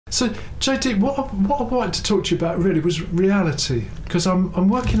So, JD, what I wanted to talk to you about really was reality, because I'm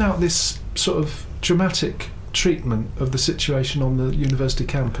working out this sort of dramatic treatment of the situation on the university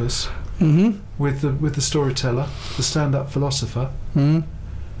campus with the storyteller, the stand-up philosopher.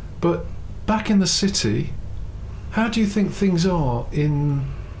 But back in the city, how do you think things are in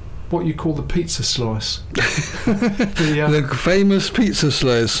what you call the pizza slice? The famous pizza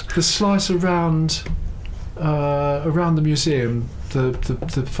slice. The slice around the museum, the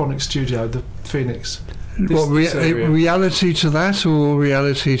phonics studio, the Phoenix. What, reality to that or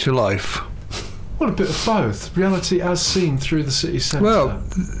reality to life? Well, a bit of both. Reality as seen through the city centre. Well,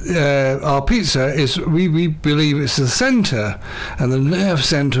 our pizza is, we believe it's the centre and the nerve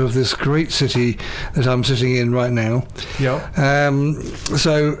centre of this great city that I'm sitting in right now. Yeah.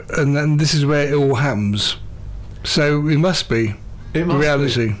 So, and then this is where it all happens. So it must be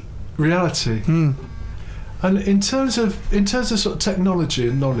reality. Reality. And in terms of sort of technology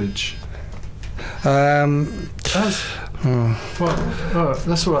and knowledge, that's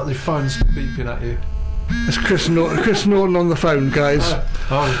all right. The phone's beeping at you. It's Chris Norton on the phone, guys.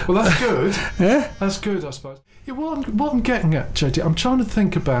 Well, that's good. Yeah, that's good, I suppose. Yeah, what I'm getting at, JD, I'm trying to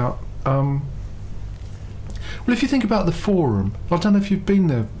think about. Well, if you think about the forum, I don't know if you've been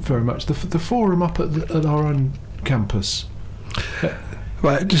there very much. The forum up at our own campus.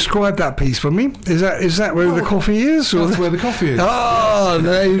 Right, describe that piece for me. Is that where the coffee is? Or that's where the coffee is. Oh,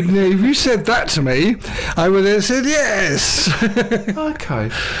 no, if you said that to me, I would have said yes. Okay.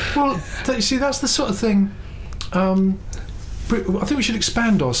 Well, you see, that's the sort of thing. I think we should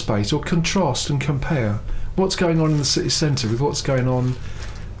expand our space, or contrast and compare what's going on in the city centre with what's going on.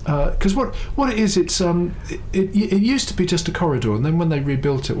 Because what it is, it used to be just a corridor, and then when they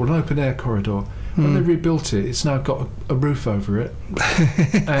rebuilt it, an open air corridor. When they rebuilt it, it's now got a roof over it,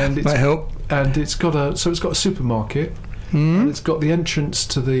 and it's, might help. And it's got a supermarket, and it's got the entrance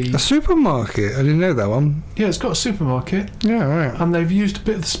to the supermarket. I didn't know that one. Yeah, it's got a supermarket. Yeah, right. And they've used a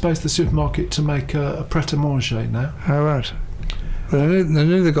bit of the space of the supermarket to make a pret-a-manger now. Oh, right. Well, I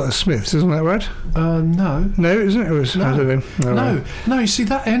know they've got a Smiths, isn't that right? No. No, isn't it? No. I don't know. No. You see,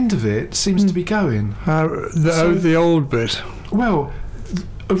 that end of it seems to be going. The old bit. Well,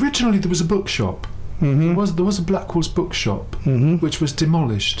 originally there was a bookshop. There was a Blackwell's bookshop, which was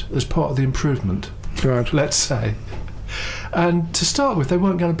demolished as part of the improvement. Right. Let's say. And to start with, they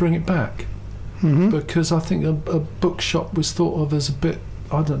weren't going to bring it back because I think a bookshop was thought of as a bit,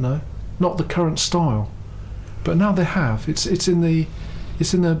 I don't know, not the current style. But now they have. It's in the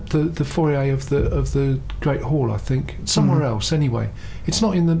foyer of the Great Hall, I think. Somewhere else, anyway. It's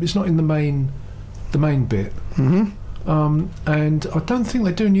not in the main bit. And I don't think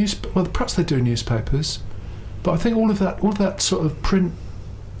they do well, perhaps they do newspapers, but I think all of that sort of print,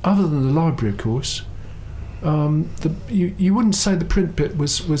 other than the library, of course. You wouldn't say the print bit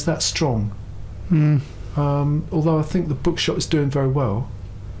was that strong. Although I think the bookshop is doing very well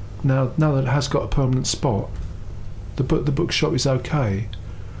now that it has got a permanent spot. The bookshop is okay,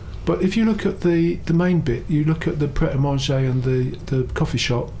 but if you look at the main bit, you look at the pret-a-manger and the coffee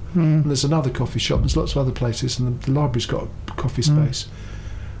shop, and there's another coffee shop. There's lots of other places, and the library's got a coffee space.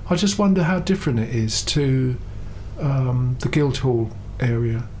 I just wonder how different it is to the Guildhall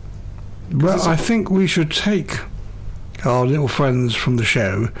area. Well, I think we should take our little friends from the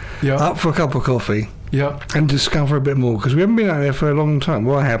show up for a cup of coffee. Yeah. And discover a bit more, because we haven't been out there for a long time.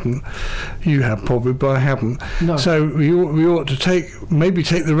 Well, I haven't. You have probably, but I haven't. No. So we ought to maybe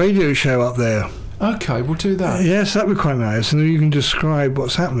take the radio show up there. Okay, we'll do that. Yes, that'd be quite nice, and then you can describe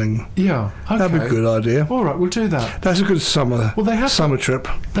what's happening. Yeah, okay. That'd be a good idea. All right, we'll do that. That's a good summer trip.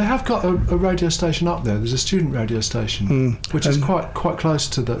 They have got a radio station up there. There's a student radio station, which is quite close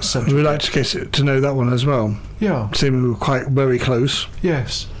to that centre. We'd like to get to know that one as well. Yeah. Seeming we're quite very close.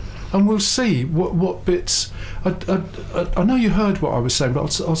 Yes. And we'll see what bits. I know you heard what I was saying,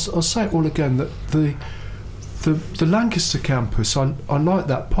 but I'll say it all again. That the Lancaster campus, I like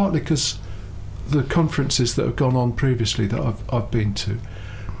that partly because the conferences that have gone on previously that I've been to,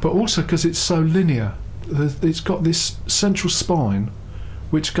 but also because it's so linear. It's got this central spine,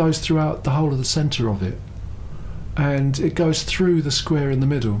 which goes throughout the whole of the centre of it, and it goes through the square in the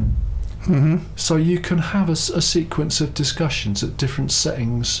middle. So you can have a sequence of discussions at different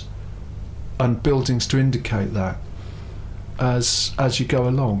settings and buildings to indicate that as you go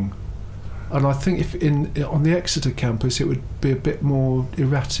along. And I think if on the Exeter campus it would be a bit more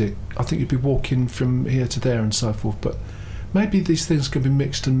erratic. I think you'd be walking from here to there and so forth, but maybe these things can be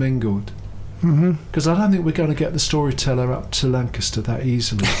mixed and mingled. Because I don't think we're going to get the storyteller up to Lancaster that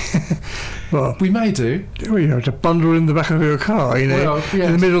easily. Well, we may do. You have to bundle in the back of your car, in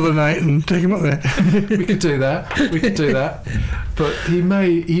the middle of the night and take him up there. We could do that. But he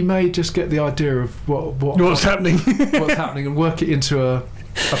may just get the idea of what's happening, and work it into a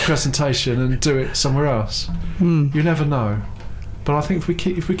presentation and do it somewhere else. You never know. But I think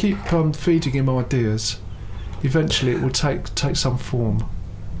if we keep feeding him ideas, eventually it will take some form.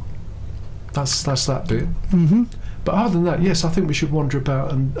 That's that bit. But other than that, yes, I think we should wander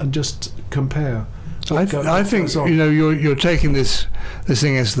about and just compare. I think you're taking this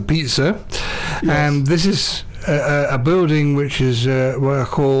thing as the pizza, yes. And this is a building which is what I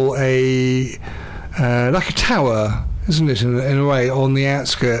call like a tower, isn't it? In a way, on the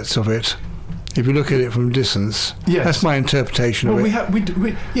outskirts of it. If you look at it from a distance, yes. That's my interpretation of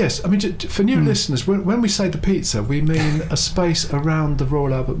it. Yes, I mean, for new listeners, when we say the pizza, we mean a space around the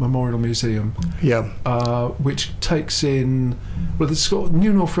Royal Albert Memorial Museum. Yeah. Which takes in, it's got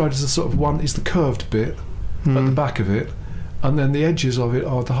New North Road is the sort of is the curved bit at the back of it, and then the edges of it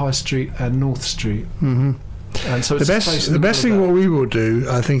are the High Street and North Street. And so the best thing what we will do,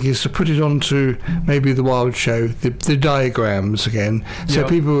 I think, is to put it onto maybe the Wild Show, the diagrams again, so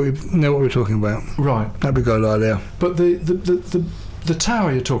people know what we're talking about. Right, that'd be a good idea. But the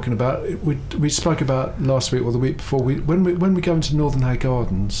tower you're talking about, we spoke about last week or the week before. When we go into Northern Hay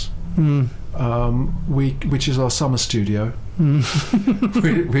Gardens, which is our summer studio.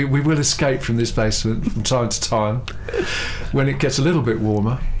 we will escape from this basement from time to time when it gets a little bit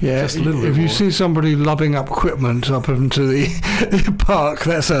warmer. Yeah, just a little bit if you warmer. see somebody lubbing up equipment up into the park,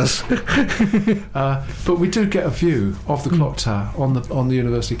 that's us. But we do get a view of the clock tower on the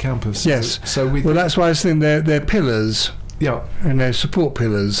university campus. Yes. So that's why I was thinking they're pillars. Yeah. And they're support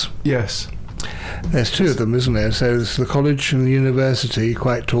pillars. Yes. There's two of them, isn't there? So there's the college and the university,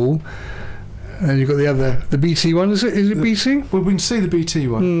 quite tall. And you've got the BT one, is it BT? Well, we can see the BT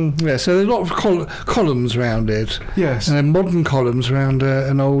one. Yeah, so there's a lot of columns around it. Yes. And then modern columns around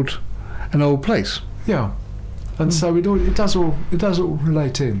an old place. Yeah. And so it does all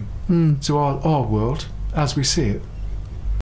relate in to our world as we see it.